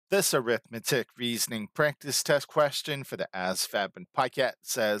This arithmetic reasoning practice test question for the ASVAB and PiCAT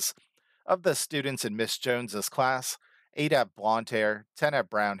says, of the students in Miss Jones's class, 8 have blonde hair, 10 have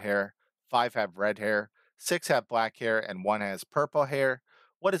brown hair, 5 have red hair, 6 have black hair, and 1 has purple hair.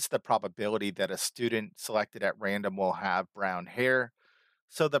 What is the probability that a student selected at random will have brown hair?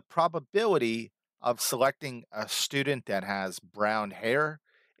 So the probability of selecting a student that has brown hair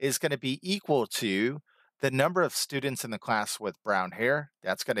is going to be equal to the number of students in the class with brown hair.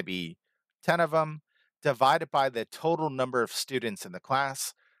 That's going to be 10 of them, divided by the total number of students in the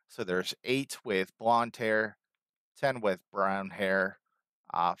class. So there's 8 with blonde hair, 10 with brown hair,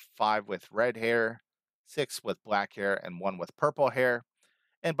 5 with red hair, 6 with black hair, and 1 with purple hair.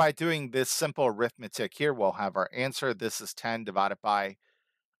 And by doing this simple arithmetic here, we'll have our answer. This is 10 divided by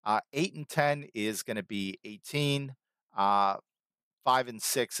 8 and 10 is going to be 18. 5 and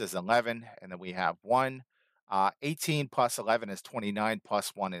 6 is 11. And then we have 1. 18 plus 11 is 29,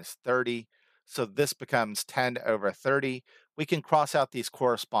 plus 1 is 30. So this becomes 10 over 30. We can cross out these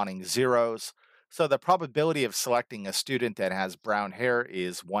corresponding zeros. So the probability of selecting a student that has brown hair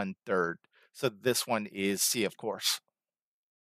is 1/3. So this one is C, of course.